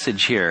 what's the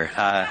message here?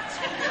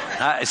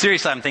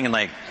 Seriously, I'm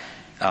thinking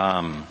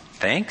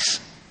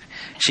thanks.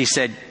 She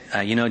said,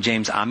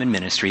 James, I'm in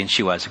ministry. And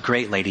she was a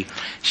great lady.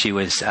 She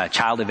was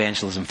Child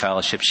Evangelism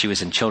Fellowship. She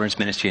was in children's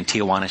ministry in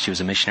Tijuana. She was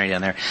a missionary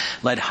down there,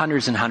 led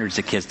hundreds and hundreds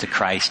of kids to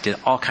Christ, did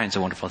all kinds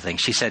of wonderful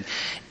things. She said,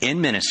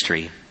 in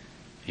ministry,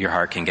 your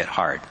heart can get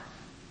hard.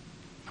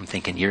 I'm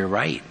thinking, you're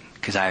right,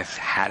 because I've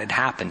had it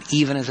happen.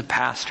 Even as a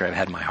pastor, I've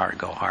had my heart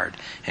go hard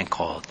and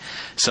cold.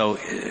 So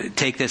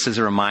take this as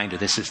a reminder.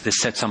 This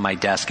sits on my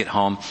desk at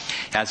home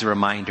as a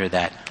reminder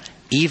that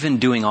even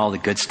doing all the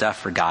good stuff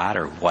for God,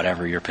 or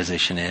whatever your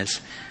position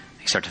is,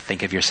 you start to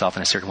think of yourself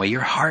in a certain way,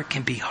 your heart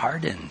can be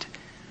hardened.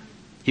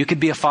 You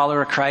could be a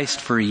follower of Christ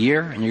for a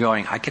year, and you're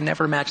going, I can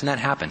never imagine that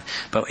happen.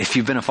 But if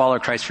you've been a follower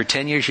of Christ for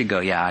 10 years, you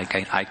go, yeah, I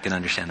can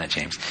understand that,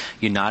 James.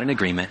 You're not in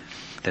agreement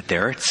that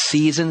there are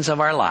seasons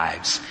of our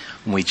lives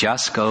when we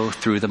just go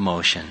through the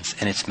motions,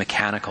 and it's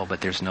mechanical,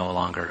 but there's no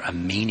longer a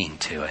meaning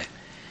to it.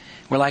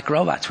 We're like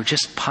robots. We're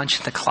just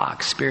punching the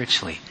clock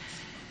spiritually.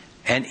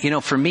 And,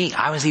 for me,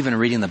 I was even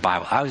reading the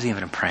Bible. I was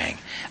even praying.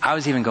 I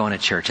was even going to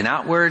church. And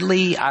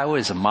outwardly, I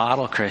was a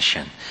model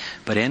Christian.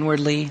 But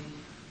inwardly,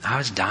 I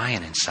was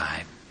dying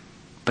inside.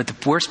 But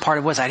the worst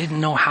part was I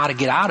didn't know how to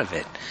get out of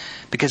it.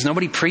 Because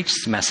nobody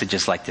preached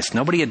messages like this.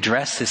 Nobody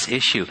addressed this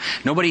issue.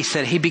 Nobody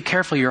said, hey, be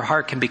careful, your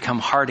heart can become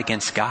hard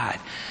against God.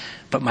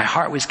 But my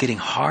heart was getting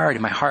hard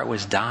and my heart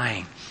was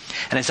dying.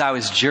 And as I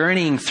was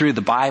journeying through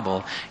the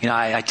Bible,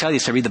 I tell you,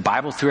 so I read the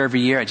Bible through every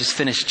year. I just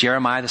finished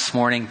Jeremiah this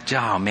morning.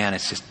 Oh man,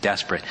 it's just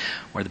desperate.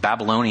 Where the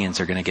Babylonians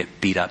are going to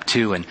get beat up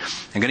too. And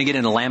I'm going to get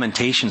into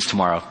Lamentations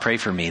tomorrow. Pray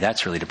for me.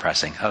 That's really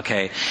depressing.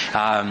 Okay.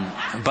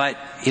 But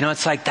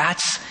it's like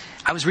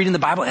I was reading the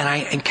Bible and I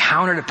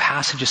encountered a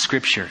passage of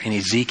scripture in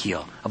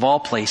Ezekiel, of all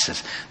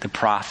places, the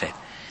prophet.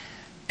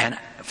 And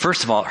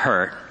first of all, it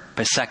hurt.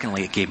 But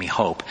secondly, it gave me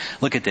hope.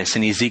 Look at this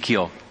in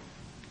Ezekiel.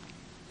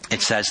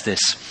 It says this,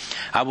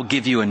 I will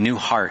give you a new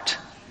heart,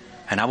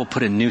 and I will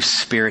put a new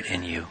spirit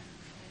in you.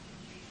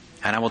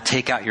 And I will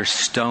take out your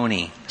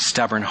stony,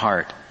 stubborn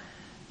heart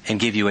and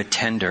give you a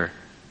tender,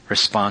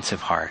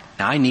 responsive heart.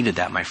 Now, I needed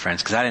that, my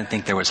friends, because I didn't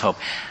think there was hope.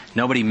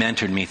 Nobody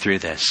mentored me through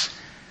this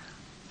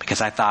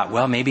because I thought,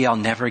 well, maybe I'll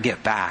never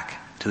get back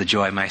to the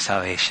joy of my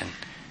salvation.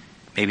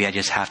 Maybe I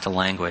just have to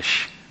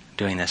languish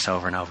doing this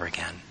over and over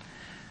again.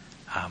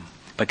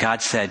 But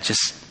God said,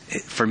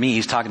 for me,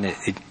 He's talking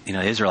to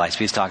the Israelites,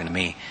 but He's talking to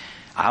me.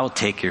 I will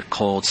take your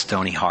cold,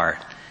 stony heart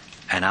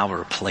and I will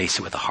replace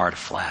it with a heart of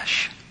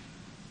flesh.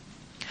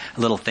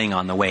 A little thing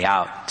on the way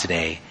out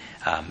today.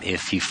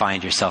 If you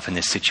find yourself in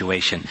this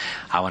situation,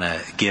 I want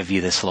to give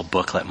you this little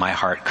booklet, My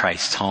Heart,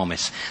 Christ's Home.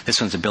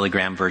 This one's a Billy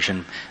Graham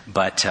version,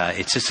 but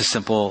it's just a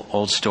simple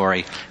old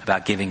story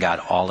about giving God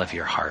all of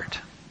your heart.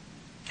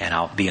 And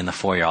I'll be in the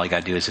foyer. All you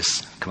got to do is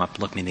just come up,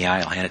 look me in the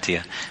eye. I'll hand it to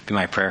you. Be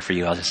my prayer for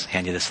you. I'll just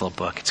hand you this little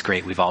book. It's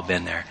great. We've all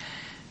been there.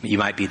 You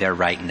might be there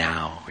right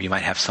now, or you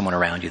might have someone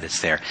around you that's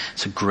there.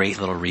 It's a great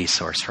little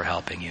resource for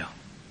helping you.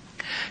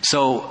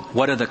 So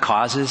what are the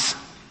causes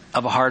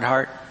of a hard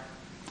heart?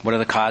 What are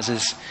the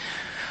causes?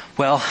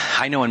 Well,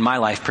 I know in my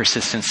life,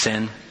 persistent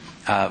sin.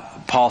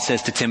 Paul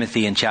says to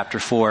Timothy in chapter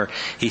 4,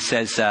 he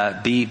says,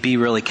 be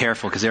really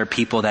careful, because there are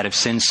people that have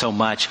sinned so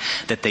much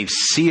that they've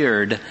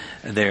seared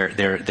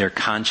their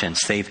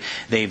conscience.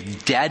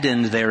 They've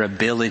deadened their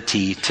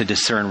ability to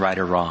discern right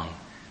or wrong.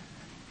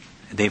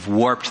 They've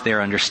warped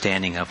their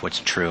understanding of what's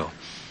true.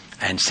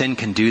 And sin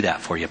can do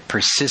that for you.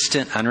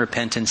 Persistent,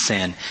 unrepentant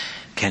sin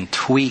can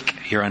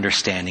tweak your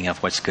understanding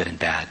of what's good and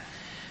bad.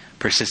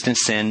 Persistent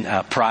sin,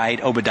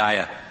 pride,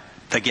 Obadiah.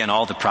 Again,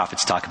 all the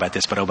prophets talk about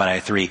this, but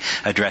Obadiah 3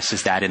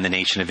 addresses that in the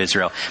nation of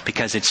Israel,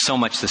 because it's so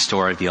much the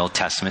story of the Old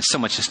Testament, so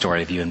much the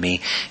story of you and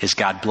me, is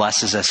God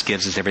blesses us,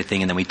 gives us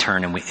everything, and then we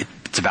turn and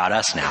it's about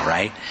us now,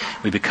 right?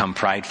 We become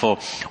prideful.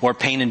 Or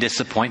pain and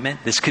disappointment.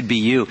 This could be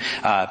you.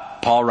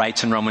 Paul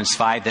writes in Romans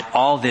 5 that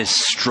all this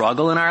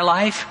struggle in our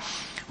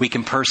life, we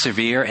can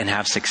persevere and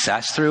have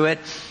success through it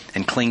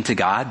and cling to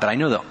God. But I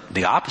know that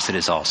the opposite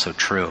is also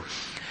true.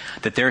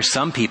 That there are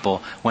some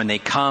people, when they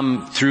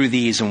come through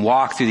these and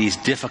walk through these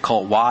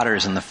difficult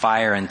waters and the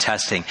fire and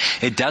testing,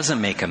 it doesn't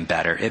make them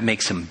better. It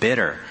makes them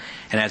bitter.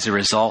 And as a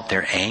result,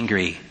 they're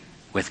angry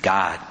with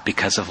God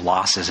because of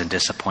losses and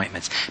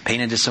disappointments.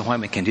 Pain and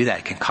disappointment can do that.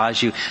 It can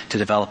cause you to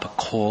develop a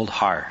cold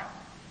heart.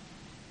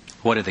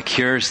 What are the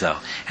cures, though?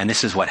 And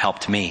this is what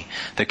helped me.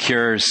 The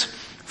cures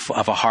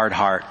of a hard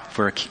heart,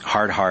 for a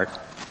hard heart.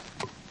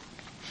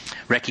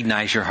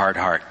 Recognize your hard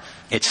heart.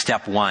 It's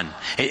step one.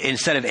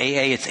 Instead of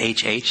AA, it's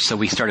HH. So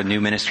we start a new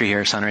ministry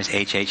here at Sunrise,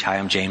 HH. Hi,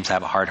 I'm James. I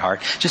have a hard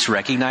heart. Just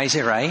recognize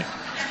it, right?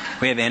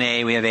 We have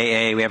NA, we have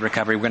AA, we have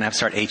recovery. We're going to have to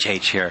start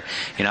HH here.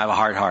 I have a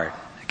hard heart.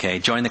 Okay,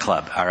 join the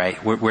club. All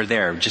right, we're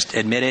there. Just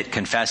admit it,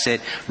 confess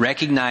it,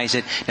 recognize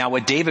it. Now,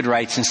 what David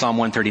writes in Psalm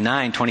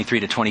 139,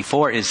 23 to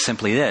 24 is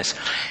simply this,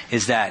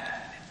 is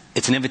that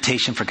it's an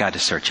invitation for God to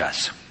search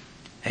us.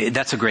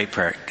 That's a great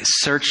prayer.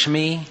 Search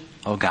me,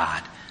 O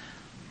God.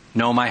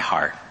 Know my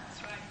heart.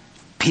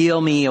 Peel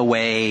me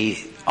away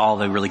all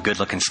the really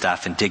good-looking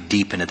stuff and dig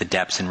deep into the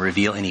depths and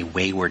reveal any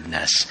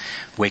waywardness,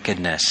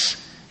 wickedness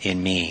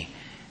in me,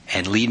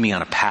 and lead me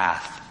on a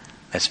path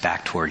that's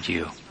back toward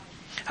you.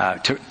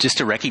 Just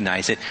to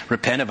recognize it,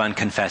 repent of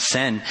unconfessed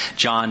sin.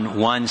 John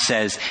 1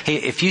 says, hey,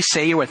 if you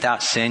say you're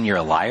without sin, you're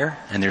a liar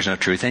and there's no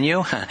truth in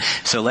you.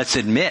 So let's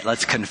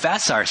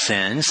confess our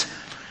sins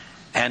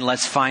and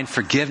let's find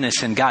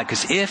forgiveness in God.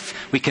 Because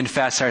if we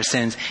confess our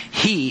sins,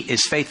 He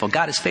is faithful.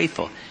 God is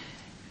faithful.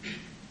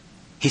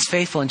 He's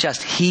faithful and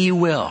just. He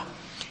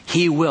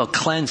will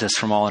cleanse us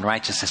from all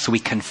unrighteousness. So we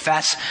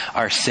confess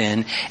our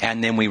sin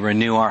and then we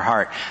renew our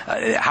heart.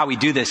 How we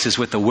do this is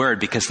with the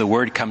Word, because the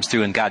Word comes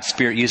through and God's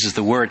Spirit uses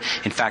the Word.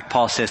 In fact,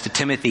 Paul says to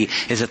Timothy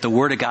is that the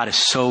Word of God is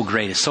so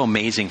great, it's so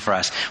amazing for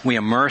us. We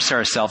immerse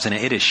ourselves in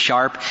it. It is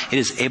sharp, it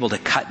is able to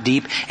cut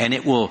deep, and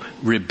it will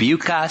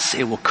rebuke us,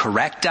 it will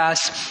correct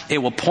us, it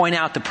will point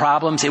out the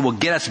problems, it will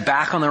get us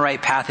back on the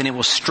right path, and it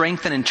will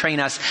strengthen and train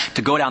us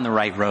to go down the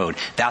right road.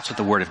 That's what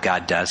the Word of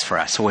God does for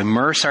us. So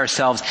immerse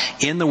ourselves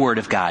in the Word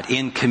of God.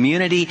 In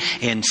community,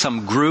 in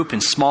some group,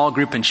 in small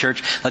group in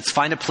church. Let's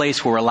find a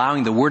place where we're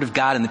allowing the Word of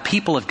God and the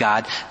people of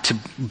God to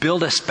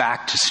build us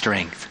back to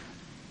strength.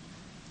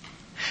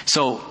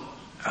 So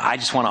I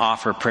just want to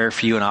offer a prayer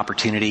for you, an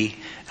opportunity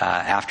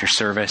after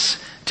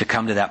service to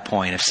come to that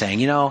point of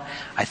saying,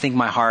 I think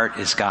my heart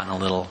has gotten a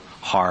little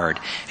hard.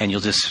 And you'll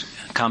just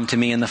come to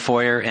me in the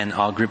foyer and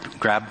I'll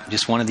grab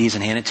just one of these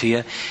and hand it to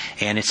you.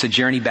 And it's a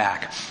journey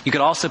back. You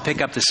could also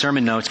pick up the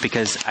sermon notes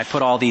because I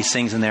put all these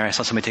things in there. I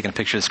saw somebody taking a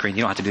picture of the screen.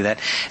 You don't have to do that.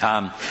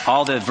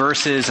 All the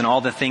verses and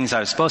all the things I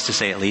was supposed to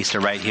say at least are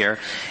right here.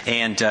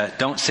 And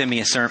don't send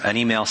me an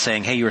email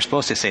saying, hey, you were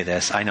supposed to say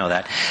this. I know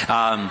that.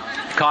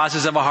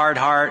 Causes of a hard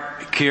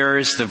heart,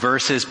 cures, the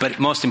verses, but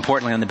most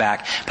importantly on the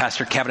back,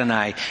 Pastor Kevin and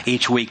I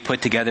each week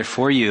put together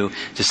for you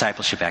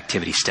discipleship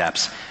activity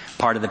steps.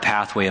 Part of the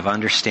pathway of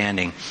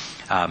understanding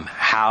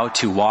how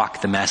to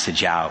walk the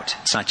message out.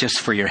 It's not just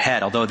for your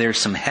head, although there's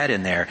some head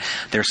in there.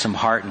 There's some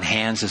heart and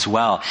hands as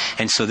well.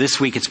 And so this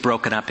week it's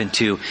broken up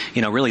into,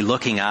 really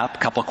looking up a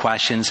couple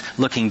questions,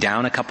 looking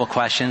down a couple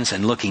questions,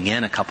 and looking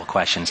in a couple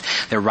questions.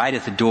 They're right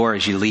at the door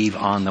as you leave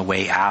on the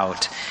way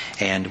out.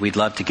 And we'd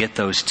love to get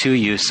those to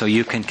you so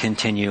you can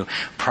continue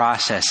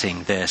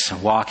processing this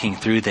and walking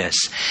through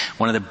this.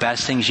 One of the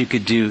best things you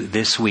could do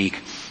this week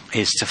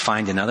is to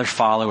find another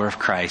follower of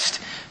Christ.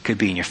 Could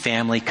be in your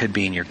family, could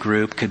be in your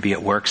group, could be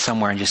at work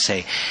somewhere, and just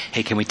say,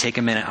 hey, can we take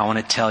a minute? I want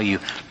to tell you,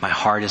 my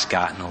heart has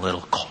gotten a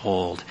little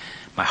cold.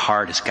 My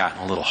heart has gotten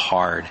a little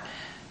hard.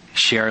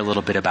 Share a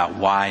little bit about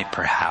why,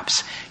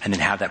 perhaps, and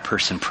then have that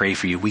person pray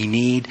for you. We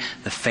need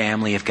the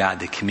family of God,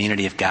 the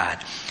community of God,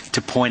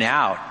 to point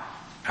out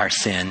our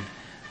sin,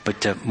 but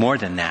to more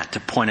than that,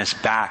 to point us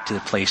back to the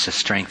place of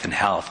strength and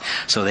health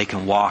so they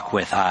can walk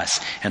with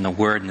us and the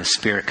Word and the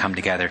Spirit come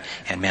together,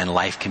 and man,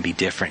 life can be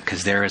different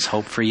because there is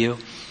hope for you.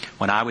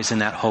 When I was in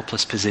that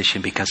hopeless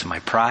position because of my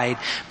pride,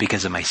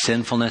 because of my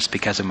sinfulness,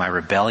 because of my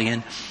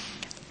rebellion,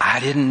 I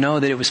didn't know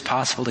that it was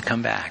possible to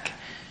come back.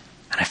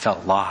 And I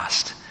felt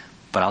lost.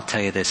 But I'll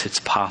tell you this, it's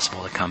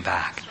possible to come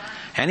back.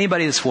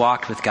 Anybody that's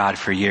walked with God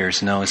for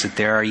years knows that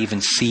there are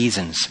even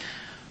seasons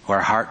where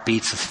our heart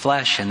beats with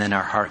flesh and then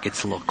our heart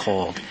gets a little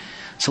cold.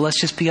 So let's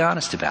just be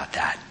honest about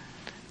that.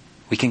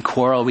 We can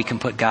quarrel, we can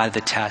put God to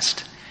the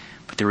test,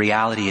 but the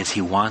reality is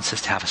He wants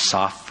us to have a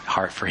soft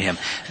heart for Him.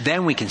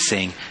 Then we can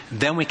sing,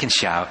 then we can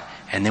shout,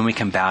 and then we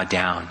can bow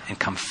down and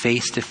come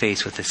face to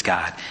face with this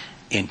God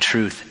in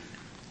truth.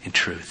 In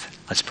truth.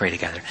 Let's pray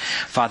together.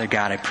 Father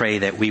God, I pray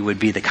that we would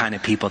be the kind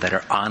of people that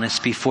are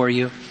honest before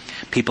You,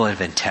 people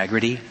of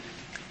integrity.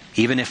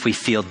 Even if we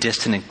feel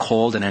distant and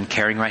cold and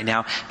uncaring right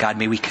now, God,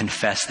 may we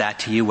confess that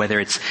to You, whether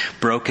it's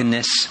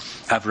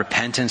brokenness of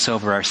repentance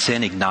over our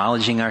sin,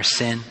 acknowledging our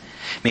sin.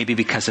 Maybe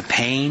because of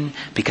pain,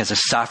 because of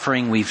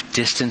suffering, we've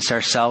distanced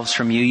ourselves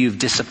from You. You've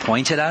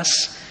disappointed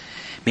us.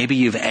 Maybe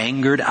You've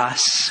angered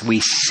us.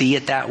 We see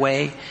it that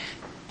way.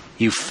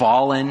 You've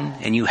fallen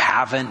and you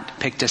haven't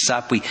picked us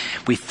up. We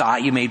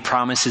thought you made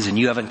promises and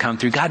you haven't come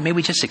through. God, may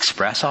we just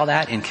express all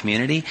that in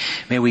community.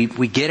 May we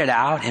get it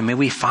out, and may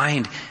we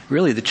find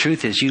really the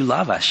truth is you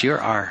love us.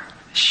 You're our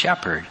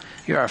shepherd.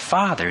 You're our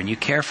Father, and you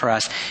care for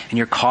us, and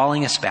you're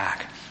calling us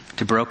back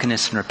to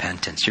brokenness and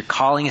repentance. You're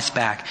calling us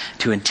back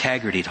to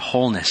integrity, to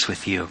wholeness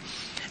with you.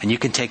 And you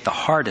can take the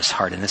hardest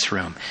heart in this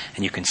room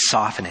and you can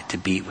soften it to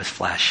beat with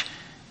flesh.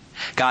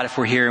 God, if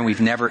we're here and we've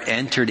never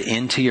entered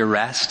into your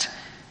rest,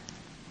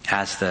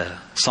 as the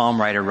psalm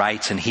writer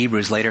writes in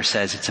Hebrews, later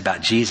says it's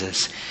about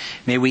Jesus,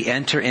 may we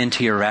enter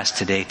into your rest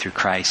today through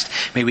Christ.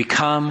 May we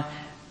come,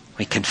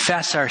 we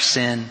confess our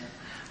sin,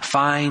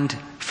 find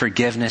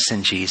forgiveness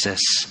in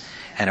Jesus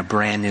and a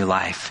brand new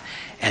life.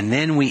 And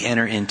then we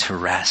enter into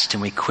rest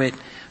and we quit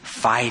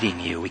fighting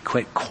you. We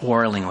quit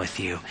quarreling with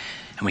you,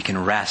 and we can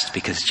rest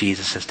because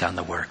Jesus has done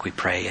the work. We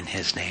pray in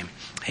his name.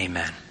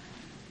 Amen.